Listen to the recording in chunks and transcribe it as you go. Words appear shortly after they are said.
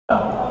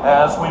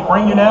as we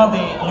bring you now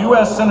the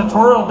U.S.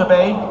 senatorial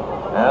debate,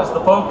 as the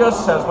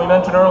focus, as we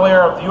mentioned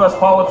earlier, of the U.S.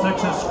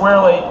 politics is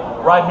squarely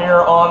right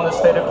here on the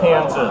state of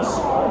Kansas.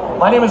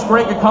 My name is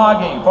Greg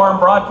Orman, farm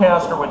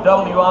broadcaster with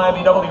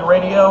WIBW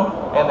Radio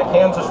and the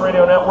Kansas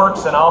Radio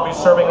Networks, and I'll be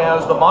serving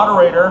as the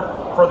moderator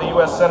for the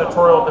U.S.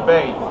 senatorial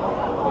debate.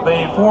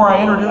 Before I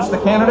introduce the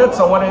candidates,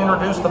 I want to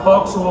introduce the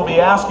folks who will be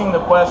asking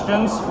the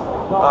questions.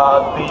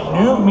 The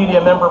new media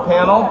member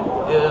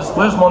panel is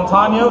Liz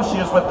Montano. She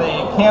is with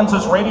the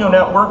Kansas Radio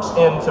Networks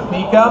in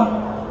Topeka.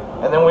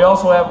 And then we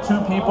also have two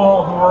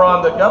people who are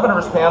on the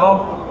governor's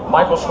panel.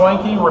 Michael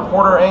Schwenke,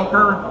 reporter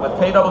anchor with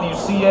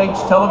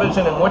KWCH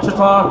Television in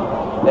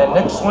Wichita, and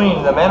Nick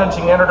Sween, the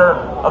managing editor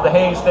of the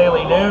Hayes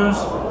Daily News.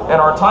 And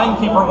our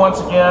timekeeper once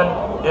again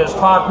is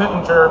Todd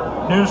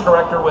Pittenger, news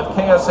director with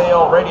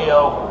KSAL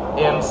Radio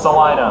in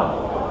Salina.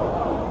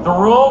 The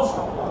rules,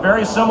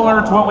 very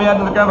similar to what we had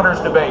in the governor's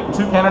debate.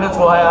 Two candidates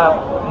will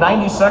have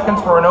 90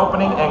 seconds for an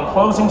opening and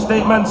closing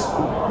statements.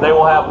 They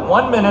will have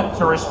 1 minute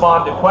to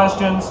respond to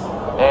questions,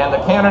 and the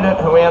candidate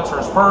who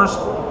answers first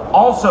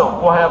also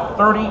will have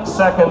 30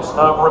 seconds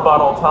of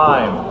rebuttal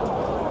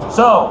time.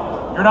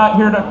 So, you're not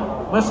here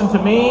to listen to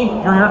me,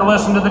 you're here to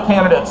listen to the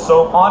candidates.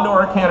 So, on to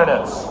our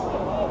candidates.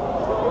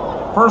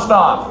 First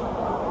off,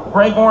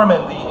 Greg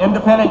Orman, the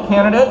independent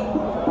candidate.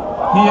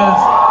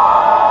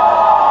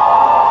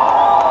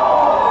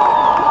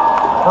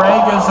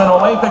 Greg is an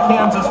Olathe,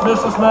 Kansas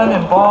businessman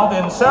involved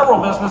in several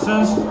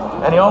businesses,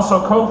 and he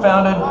also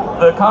co-founded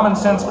the Common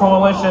Sense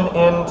Coalition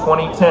in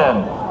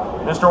 2010.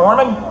 Mr.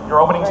 Orman, your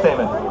opening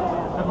statement.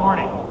 Good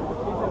morning.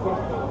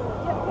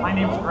 My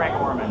name is Greg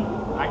Orman.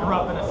 I grew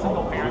up in a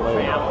single-parent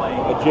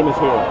family. Jim is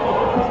here.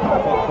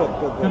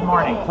 Good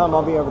morning. Tom,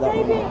 I'll be over that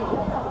way.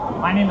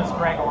 My name is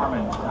Greg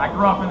Orman. I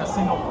grew up in a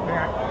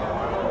single-parent...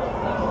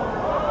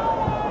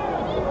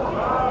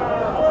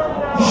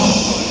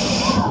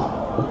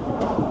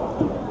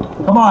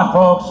 Come on,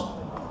 folks.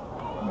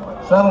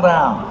 Settle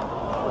down.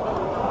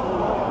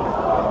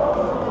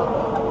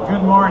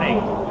 Good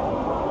morning.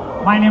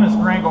 My name is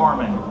Greg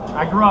Orman.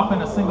 I grew up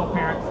in a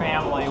single-parent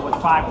family with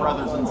 5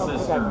 brothers and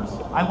sisters.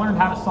 I learned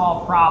how to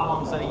solve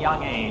problems at a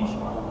young age.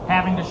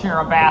 Having to share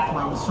a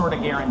bathroom sort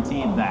of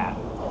guaranteed that.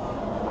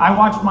 I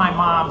watched my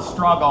mom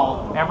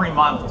struggle every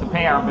month to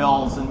pay our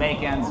bills and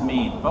make ends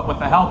meet, but with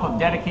the help of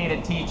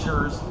dedicated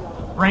teachers,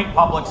 great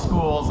public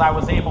schools, I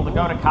was able to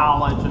go to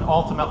college and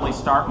ultimately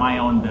start my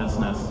own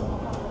business.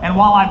 And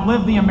while I've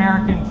lived the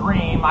American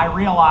dream, I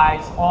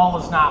realize all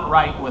is not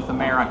right with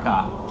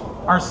America.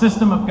 Our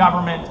system of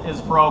government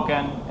is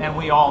broken, and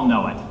we all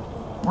know it.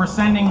 We're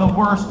sending the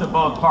worst of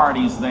both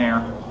parties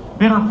there.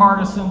 Bitter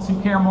partisans who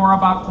care more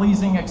about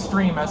pleasing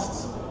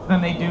extremists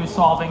than they do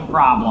solving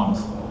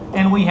problems.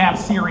 And we have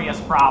serious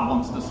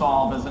problems to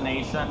solve as a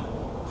nation,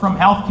 from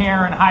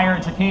healthcare and higher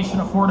education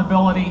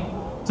affordability,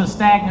 to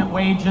stagnant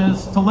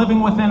wages, to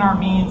living within our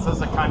means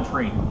as a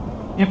country.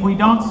 If we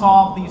don't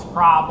solve these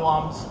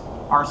problems,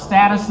 our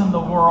status in the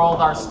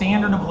world, our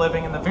standard of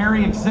living, and the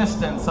very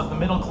existence of the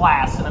middle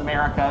class in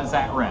America is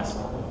at risk.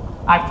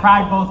 I've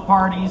tried both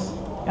parties,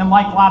 and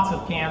like lots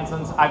of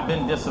Kansans, I've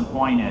been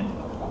disappointed.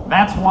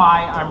 That's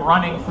why I'm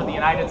running for the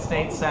United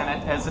States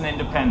Senate as an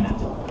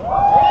independent.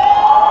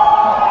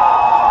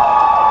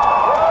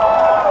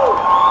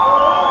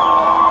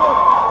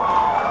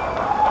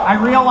 I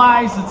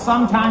realize it's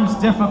sometimes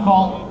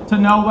difficult to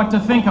know what to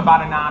think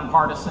about a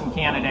nonpartisan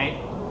candidate.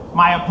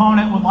 My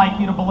opponent would like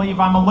you to believe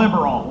I'm a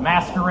liberal,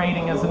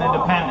 masquerading as an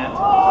independent,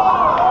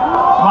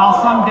 while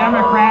some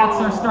Democrats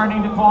are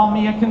starting to call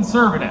me a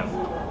conservative.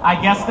 I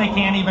guess they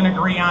can't even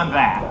agree on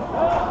that.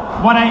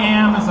 What I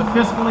am is a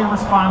fiscally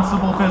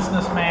responsible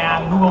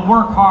businessman who will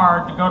work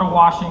hard to go to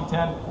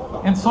Washington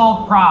and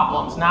solve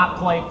problems, not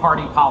play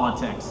party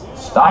politics.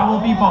 I will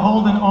be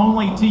beholden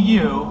only to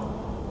you,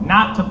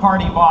 not to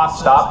party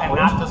bosses, and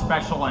not to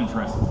special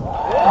interests.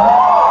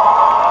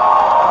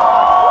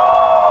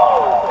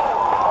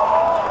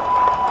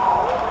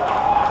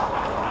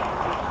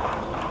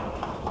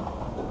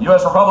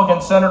 U.S.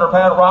 Republican Senator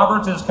Pat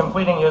Roberts is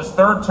completing his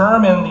 3rd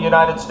term in the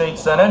United States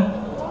Senate.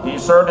 He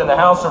served in the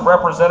House of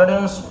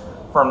Representatives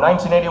from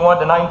 1981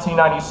 to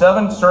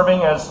 1997,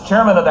 serving as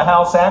chairman of the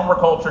House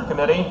Agriculture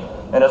Committee,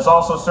 and has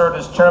also served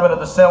as chairman of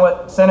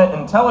the Senate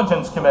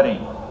Intelligence Committee.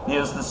 He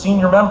is the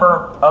senior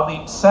member of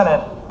the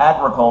Senate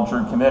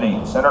Agriculture Committee.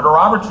 Senator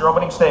Roberts, your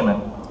opening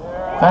statement.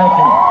 Thank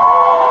you.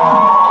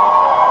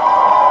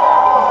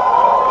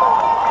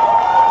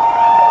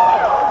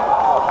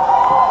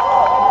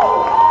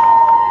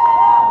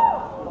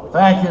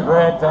 Thank you,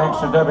 Greg. Thanks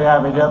to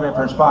WIBW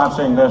for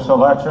sponsoring this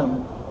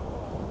election,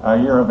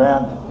 your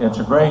event. It's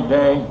a great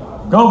day.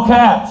 Go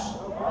Cats!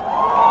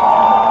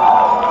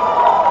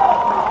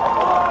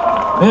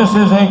 This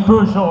is a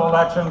crucial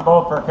election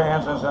both for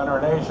Kansas and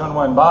our nation.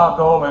 When Bob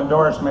Dole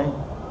endorsed me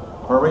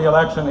for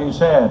re-election, he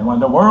said, when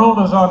the world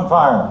is on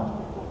fire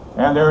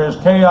and there is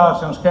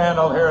chaos and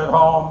scandal here at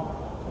home,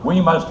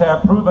 we must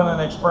have proven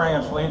and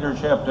experienced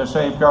leadership to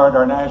safeguard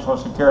our national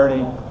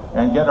security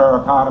and get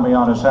our economy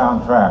on a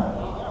sound track.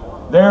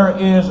 There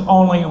is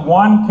only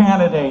one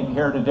candidate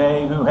here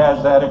today who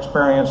has that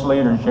experienced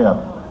leadership.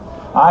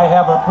 I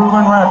have a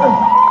proven record.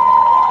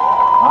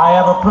 I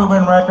have a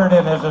proven record,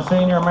 and as a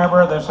senior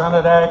member of the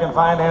Senate Ag and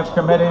Finance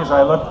Committees,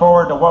 I look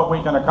forward to what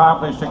we can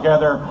accomplish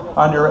together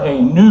under a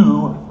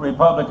new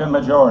Republican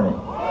majority.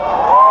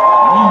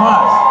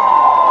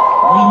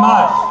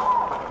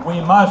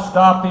 We must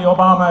stop the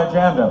Obama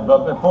agenda,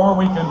 but before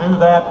we can do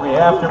that, we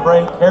have to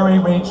break Harry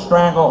Reid's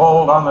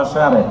stranglehold on the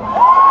Senate.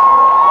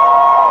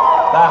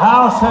 The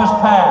House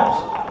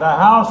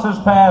has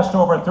passed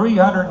over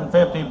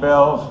 350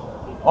 bills,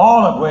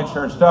 all of which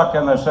are stuck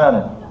in the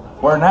Senate,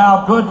 where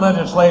now good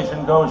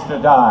legislation goes to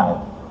die.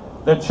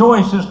 The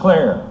choice is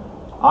clear.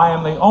 I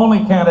am the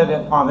only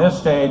candidate on this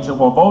stage that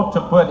will vote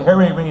to put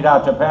Harry Reid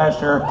out to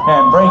pasture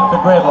and break the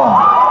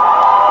gridlock.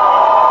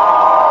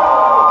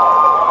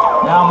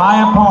 Now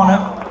my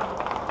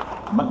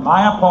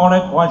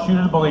opponent wants you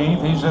to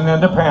believe he's an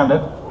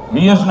independent.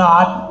 He is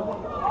not.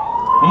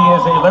 He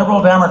is a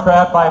liberal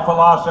Democrat by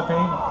philosophy.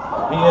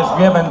 He has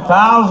given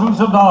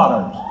thousands of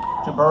dollars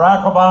to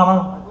Barack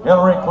Obama,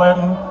 Hillary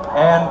Clinton,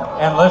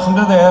 and listen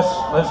to this,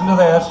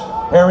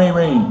 Harry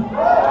Reid.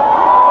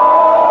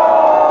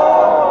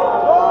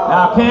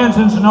 Now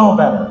Kansans know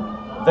better.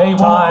 They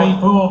won't be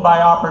fooled by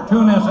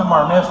opportunism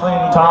or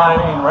misleading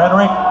campaign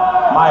rhetoric.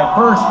 My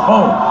first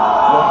vote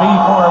will be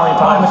for a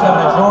Republican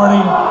majority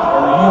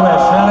in the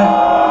U.S. Senate.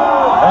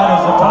 That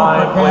is the vote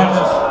for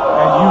Kansas,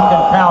 and you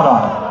can count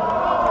on it.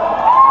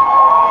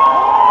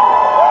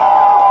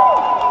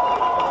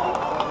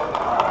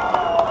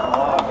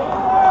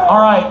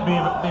 All right,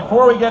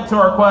 before we get to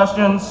our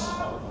questions,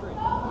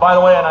 by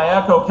the way, and I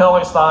echo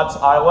Kelly's thoughts,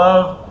 I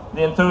love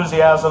the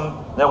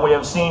enthusiasm that we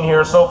have seen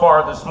here so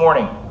far this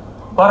morning.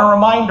 But a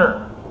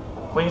reminder,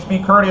 please be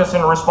courteous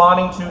in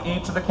responding to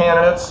each of the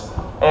candidates,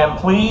 and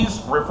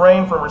please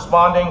refrain from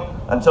responding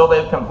until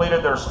they've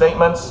completed their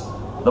statements.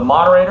 The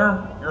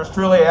moderator, yours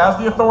truly, has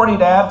the authority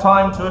to add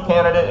time to a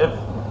candidate if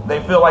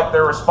they feel like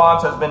their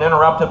response has been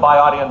interrupted by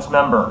audience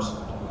members.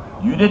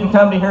 You didn't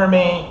come to hear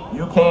me,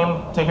 you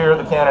came to hear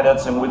the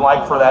candidates, and we'd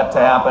like for that to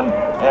happen,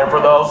 and for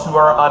those who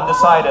are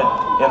undecided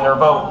in their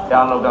vote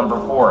down November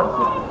 4th.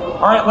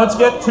 All right, let's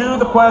get to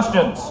the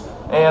questions.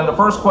 And the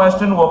first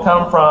question will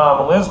come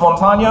from Liz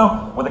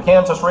Montano with the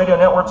Kansas Radio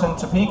Networks in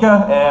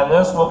Topeka, and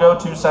this will go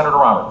to Senator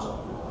Roberts.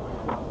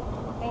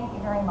 Thank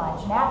you very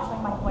much. And actually,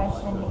 my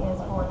question is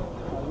for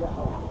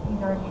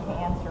either of you to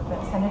answer,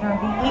 but Senator,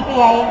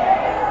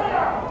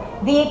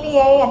 the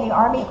EPA and the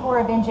Army Corps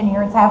of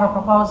Engineers have a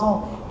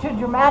proposal to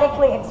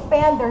dramatically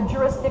expand their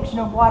jurisdiction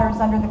of waters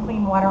under the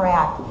Clean Water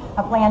Act,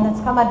 a plan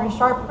that's come under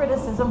sharp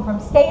criticism from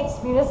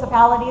states,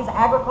 municipalities,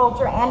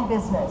 agriculture, and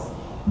business.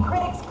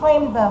 Critics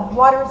claim the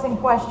waters in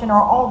question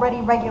are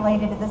already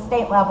regulated at the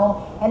state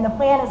level, and the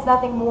plan is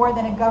nothing more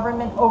than a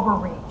government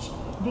overreach.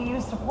 Do you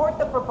support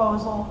the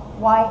proposal?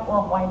 Why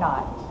or why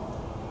not?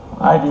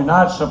 I do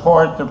not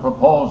support the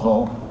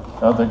proposal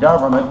of the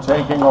government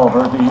taking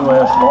over the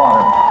U.S.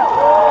 water.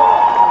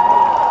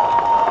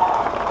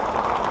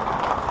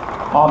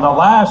 On the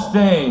last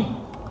day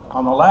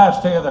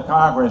of the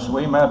Congress,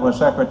 we met with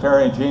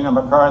Secretary Gina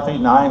McCarthy,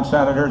 9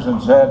 senators,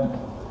 and said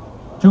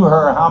to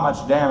her how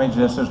much damage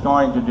this is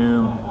going to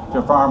do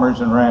to farmers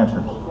and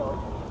ranchers.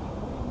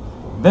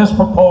 This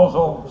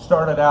proposal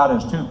started out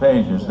as 2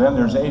 pages. Then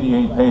there's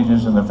 88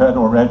 pages in the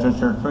Federal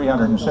Register,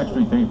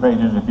 363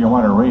 pages if you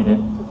want to read it.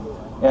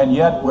 And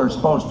yet we're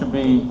supposed to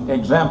be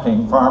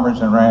exempting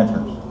farmers and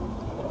ranchers.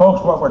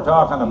 Folks, what we're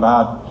talking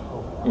about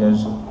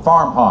is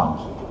farm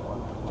ponds.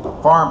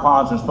 Farm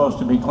ponds are supposed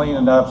to be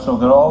cleaned up so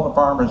that all the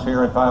farmers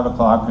here at 5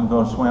 o'clock can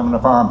go swim in a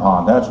farm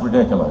pond. That's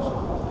ridiculous.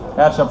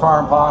 That's a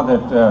farm pond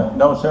that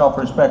no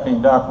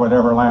self-respecting duck would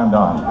ever land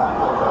on.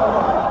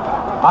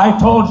 I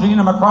told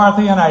Gina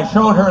McCarthy, and I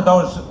showed her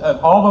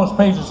all those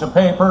pages of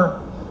paper.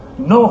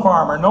 No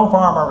farmer, no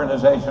farm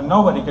organization,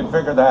 nobody could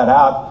figure that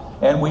out.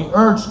 And we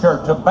urged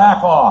her to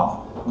back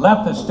off.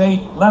 Let the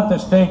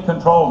state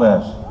control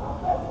this.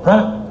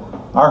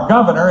 Our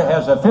governor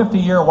has a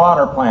 50-year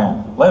water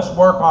plan. Let's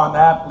work on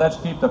that. Let's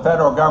keep the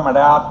federal government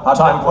out. I'll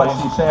tell you what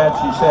she said.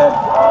 She said,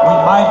 we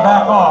might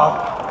back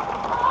off.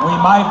 We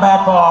might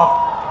back off.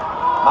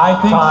 I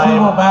think she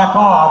will back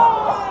off.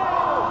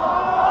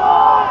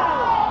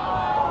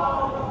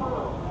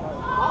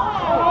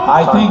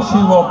 I think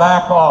she will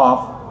back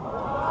off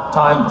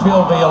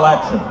until the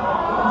election.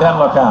 Then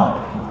look out.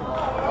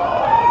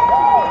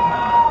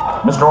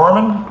 Mr.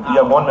 Orman, you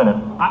have 1 minute.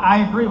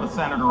 I agree with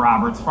Senator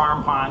Roberts.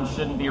 Farm ponds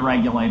shouldn't be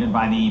regulated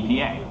by the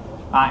EPA.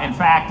 In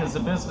fact, as a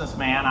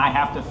businessman, I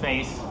have to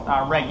face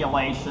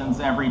regulations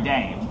every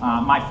day.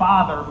 My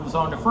father, who's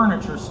owned a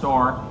furniture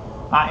store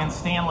in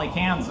Stanley,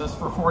 Kansas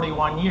for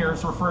 41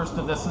 years, refers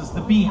to this as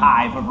the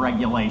beehive of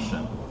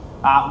regulation.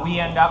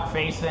 We end up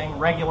facing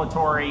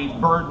regulatory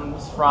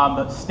burdens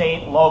from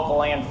state,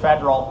 local, and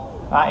federal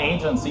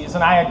agencies,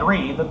 and I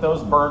agree that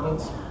those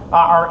burdens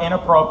are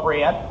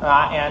inappropriate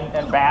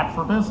and bad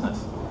for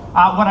business.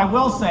 What I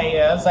will say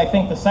is I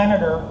think the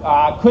senator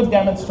could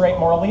demonstrate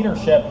more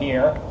leadership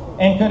here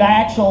and could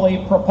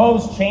actually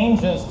propose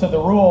changes to the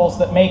rules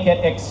that make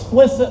it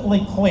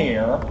explicitly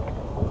clear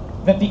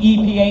that the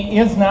EPA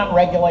is not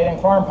regulating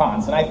farm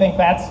ponds. And I think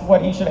that's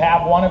what he should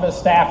have one of his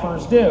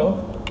staffers do,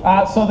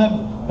 so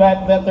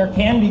that there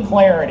can be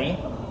clarity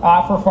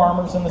for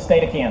farmers in the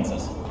state of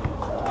Kansas.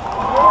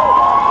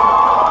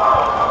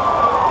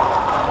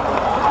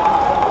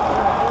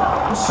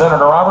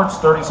 Senator Roberts,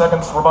 30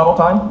 seconds rebuttal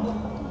time.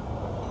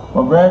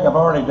 Well, Greg, I've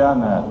already done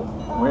that.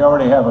 We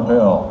already have a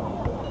bill,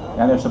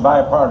 and it's a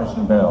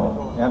bipartisan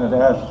bill, and it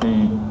asks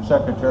the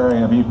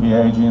Secretary of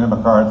EPA, Gina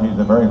McCarthy,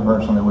 the very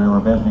person that we were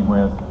visiting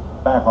with,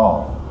 back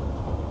off.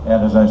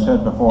 And as I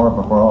said before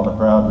all the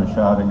crowd was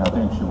shouting, I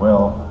think she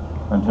will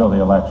until the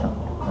election,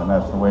 and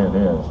that's the way it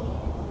is.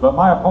 But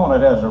my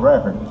opponent has a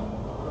record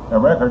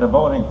of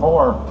voting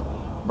for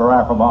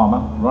Barack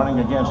Obama, running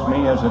against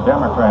me as a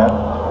Democrat,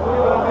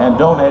 and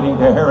donating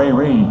to Harry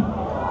Reid.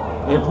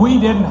 If we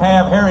didn't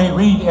have Harry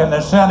Reid in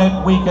the Senate,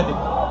 we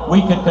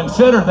could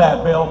consider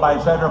that bill by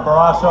Senator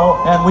Barrasso,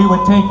 and we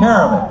would take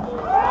care of it.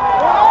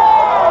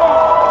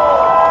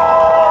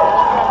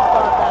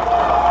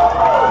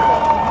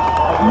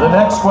 The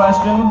next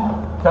question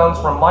comes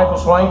from Michael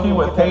Schwanke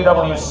with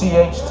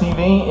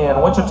KWCH-TV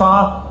in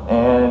Wichita,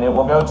 and it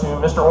will go to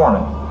Mr.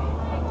 Orman.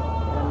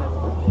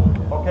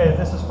 Okay,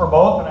 this is for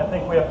both, and I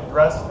think we have to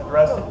address it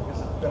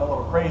because it's been a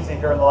little crazy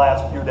here in the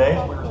last few days.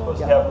 We were supposed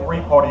to have 3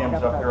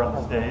 podiums up here on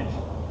the stage.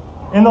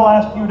 In the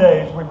last few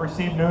days, we've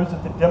received news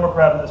that the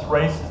Democrat in this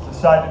race has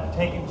decided to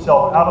take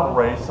himself out of the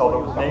race,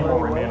 although his name will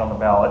remain on the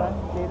ballot.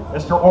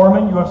 Mr.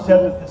 Orman, you have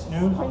said that this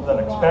news was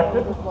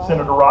unexpected.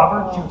 Senator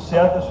Roberts, you've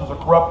said this was a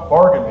corrupt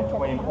bargain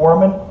between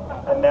Orman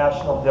and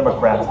National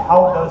Democrats.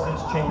 How does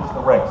this change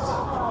the race?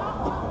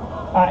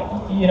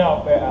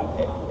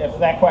 If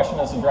that question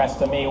is addressed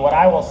to me, what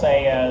I will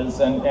say is,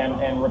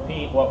 and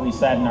repeat what we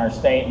said in our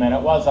statement,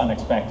 it was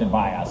unexpected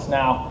by us.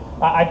 Now,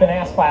 I've been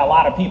asked by a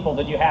lot of people,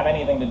 did you have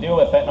anything to do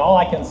with it? And all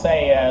I can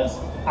say is,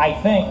 I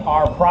think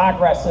our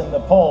progress in the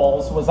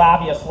polls was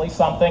obviously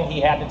something he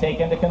had to take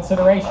into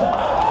consideration.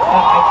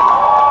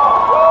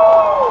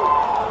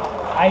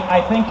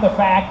 I think the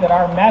fact that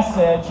our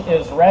message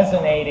is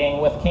resonating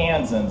with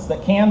Kansans,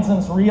 that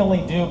Kansans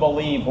really do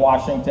believe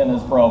Washington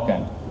is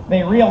broken.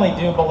 They really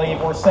do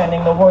believe we're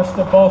sending the worst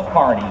of both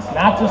parties,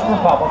 not just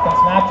Republicans,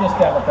 not just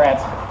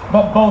Democrats,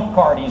 but both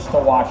parties to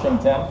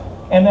Washington.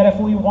 And that if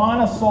we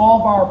want to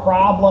solve our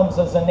problems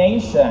as a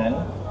nation,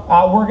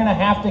 we're going to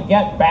have to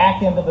get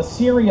back into the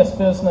serious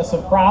business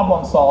of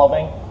problem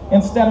solving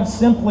instead of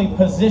simply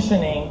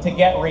positioning to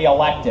get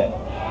reelected.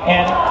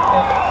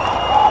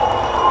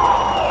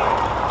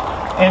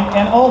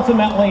 And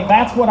ultimately,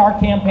 that's what our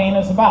campaign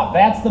is about.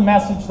 That's the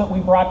message that we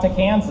brought to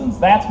Kansans.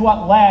 That's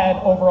what led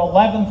over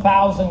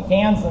 11,000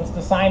 Kansans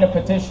to sign a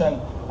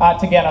petition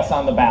to get us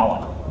on the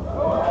ballot.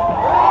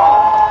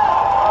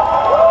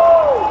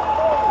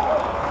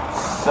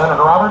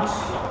 Senator Roberts?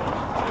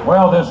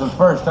 Well, this is the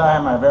first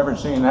time I've ever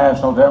seen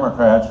National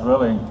Democrats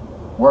really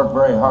work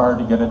very hard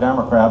to get a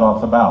Democrat off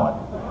the ballot.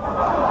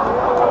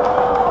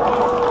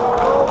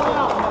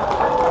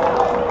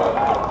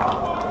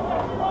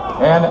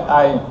 And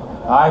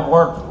I've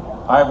worked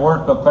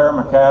with Claire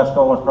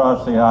McCaskill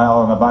across the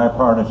aisle in a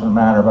bipartisan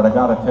manner, but I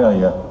got to tell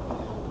you,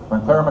 when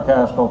Claire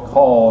McCaskill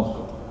calls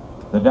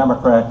the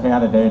Democrat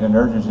candidate and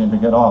urges him to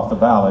get off the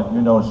ballot,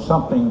 you know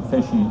something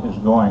fishy is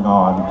going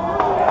on.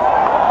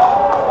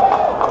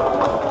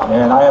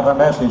 And I have a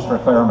message for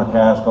Claire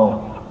McCaskill.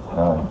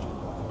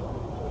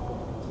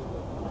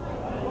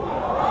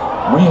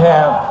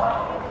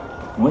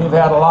 We've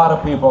had a lot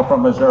of people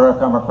from Missouri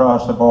come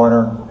across the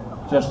border.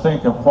 Just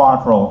think of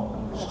Quantrill.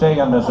 Stay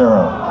in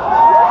Missouri.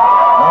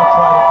 Don't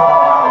try to put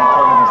them out in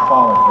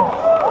politics.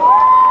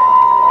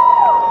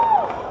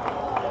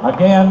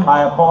 Again,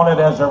 my opponent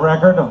has a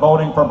record of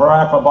voting for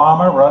Barack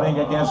Obama, running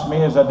against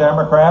me as a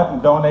Democrat,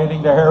 and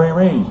donating to Harry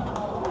Reid.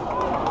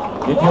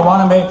 If you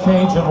want to make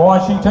change in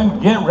Washington,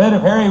 get rid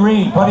of Harry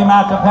Reid. Put him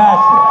out to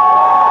pasture.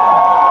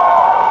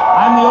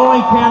 I'm the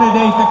only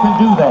candidate that can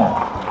do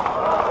that.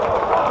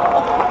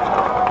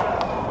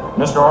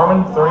 Mr.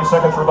 Orman, 30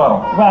 seconds rebuttal.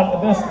 Well,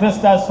 this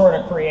does sort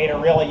of create a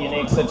really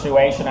unique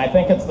situation. I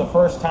think it's the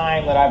first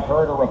time that I've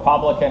heard a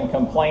Republican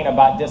complain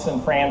about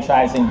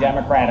disenfranchising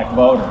Democratic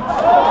voters.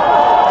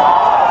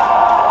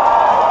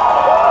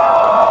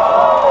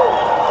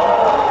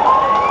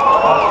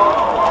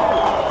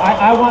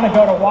 I want to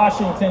go to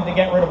Washington to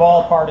get rid of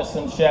all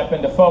partisanship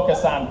and to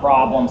focus on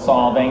problem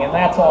solving, and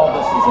that's all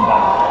this is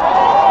about.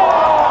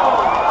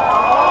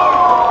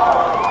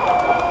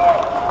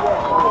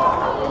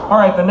 All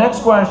right, the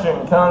next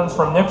question comes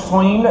from Nick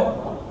Sween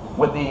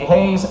with the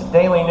Hayes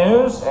Daily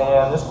News,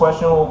 and this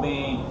question will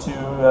be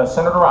to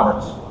Senator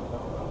Roberts.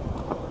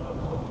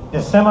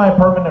 Does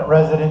semi-permanent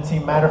residency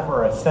matter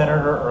for a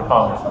senator or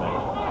congressman?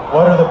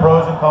 What are the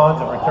pros and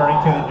cons of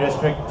returning to the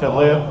district to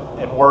live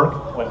and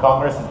work when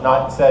Congress is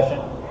not in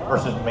session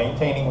versus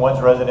maintaining one's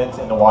residence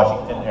in the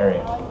Washington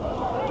area?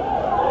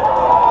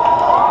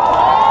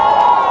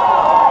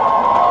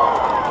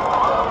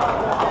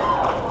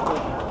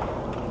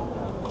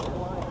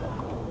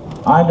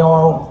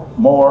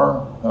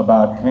 more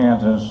about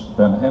Kansas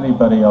than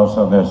anybody else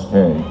on this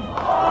stage.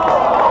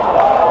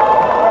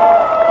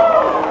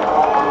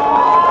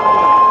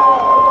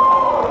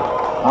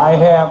 I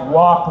have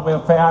walked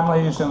with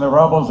families in the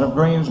rubbles of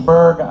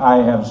Greensburg.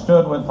 I have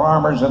stood with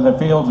farmers in the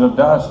fields of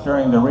dust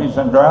during the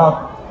recent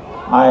drought.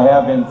 I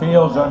have in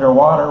fields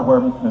underwater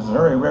where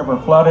Missouri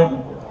River flooded.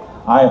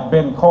 I have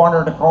been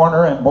corner to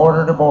corner and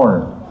border to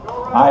border.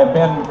 I have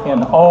been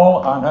in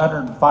all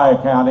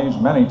 105 counties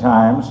many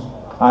times.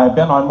 I have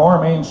been on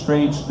more main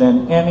streets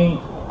than any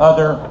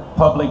other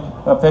public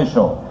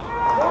official.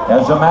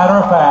 As a matter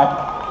of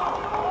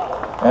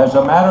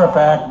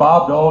fact,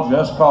 Bob Dole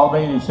just called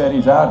me and he said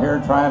he's out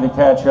here trying to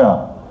catch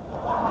up.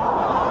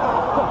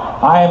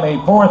 I am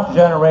a fourth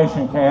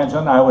generation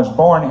Kansan. I was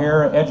born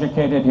here,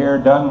 educated here,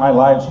 done my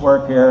life's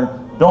work here.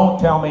 Don't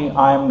tell me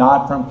I'm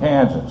not from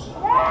Kansas.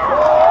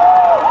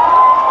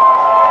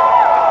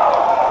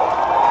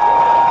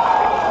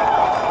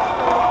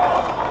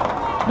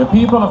 The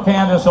people of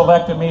Kansas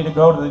elected me to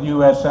go to the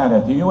U.S.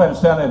 Senate. The U.S.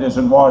 Senate is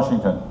in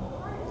Washington.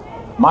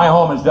 My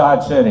home is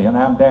Dodge City, and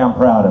I'm damn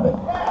proud of it.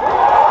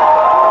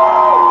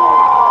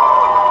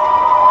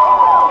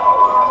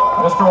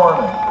 Mr.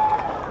 Orman.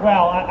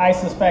 Well, I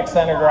suspect,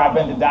 Senator, I've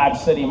been to Dodge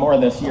City more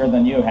this year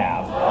than you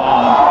have.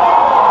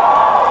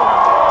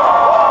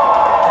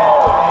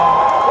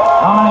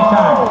 How many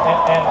times?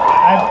 And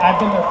I've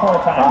been there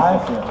 4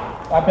 times this year.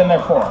 I've been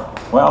there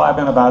 4. Well, I've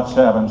been about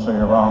 7, so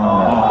you're wrong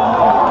on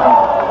that.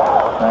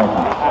 Thank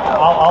you.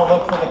 I'll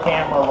look for the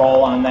camera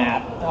roll on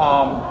that.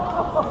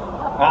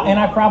 And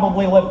I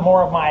probably lived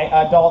more of my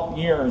adult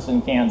years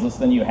in Kansas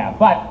than you have.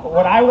 But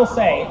what I will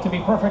say, to be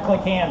perfectly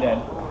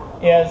candid,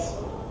 is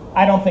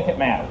I don't think it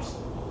matters.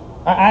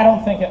 I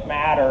don't think it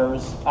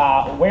matters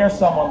where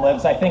someone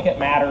lives. I think it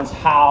matters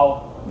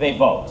how they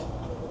vote.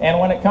 And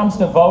when it comes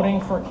to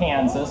voting for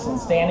Kansas and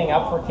standing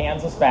up for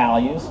Kansas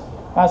values,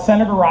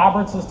 Senator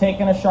Roberts has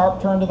taken a sharp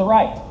turn to the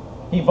right.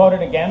 He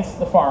voted against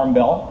the Farm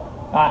Bill.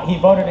 He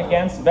voted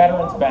against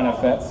veterans'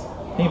 benefits.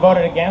 He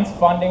voted against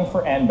funding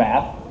for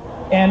NBAT.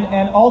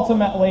 And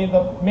ultimately,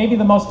 maybe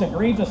the most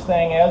egregious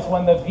thing is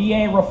when the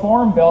VA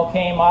reform bill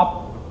came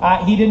up,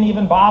 he didn't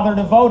even bother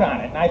to vote on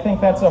it. And I think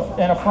that's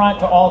an affront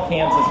to all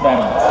Kansas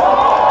veterans.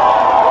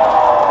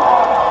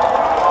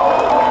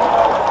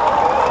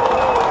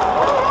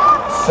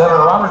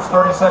 Senator Roberts,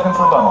 30 seconds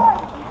rebuttal.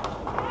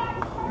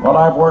 Well,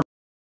 I've worked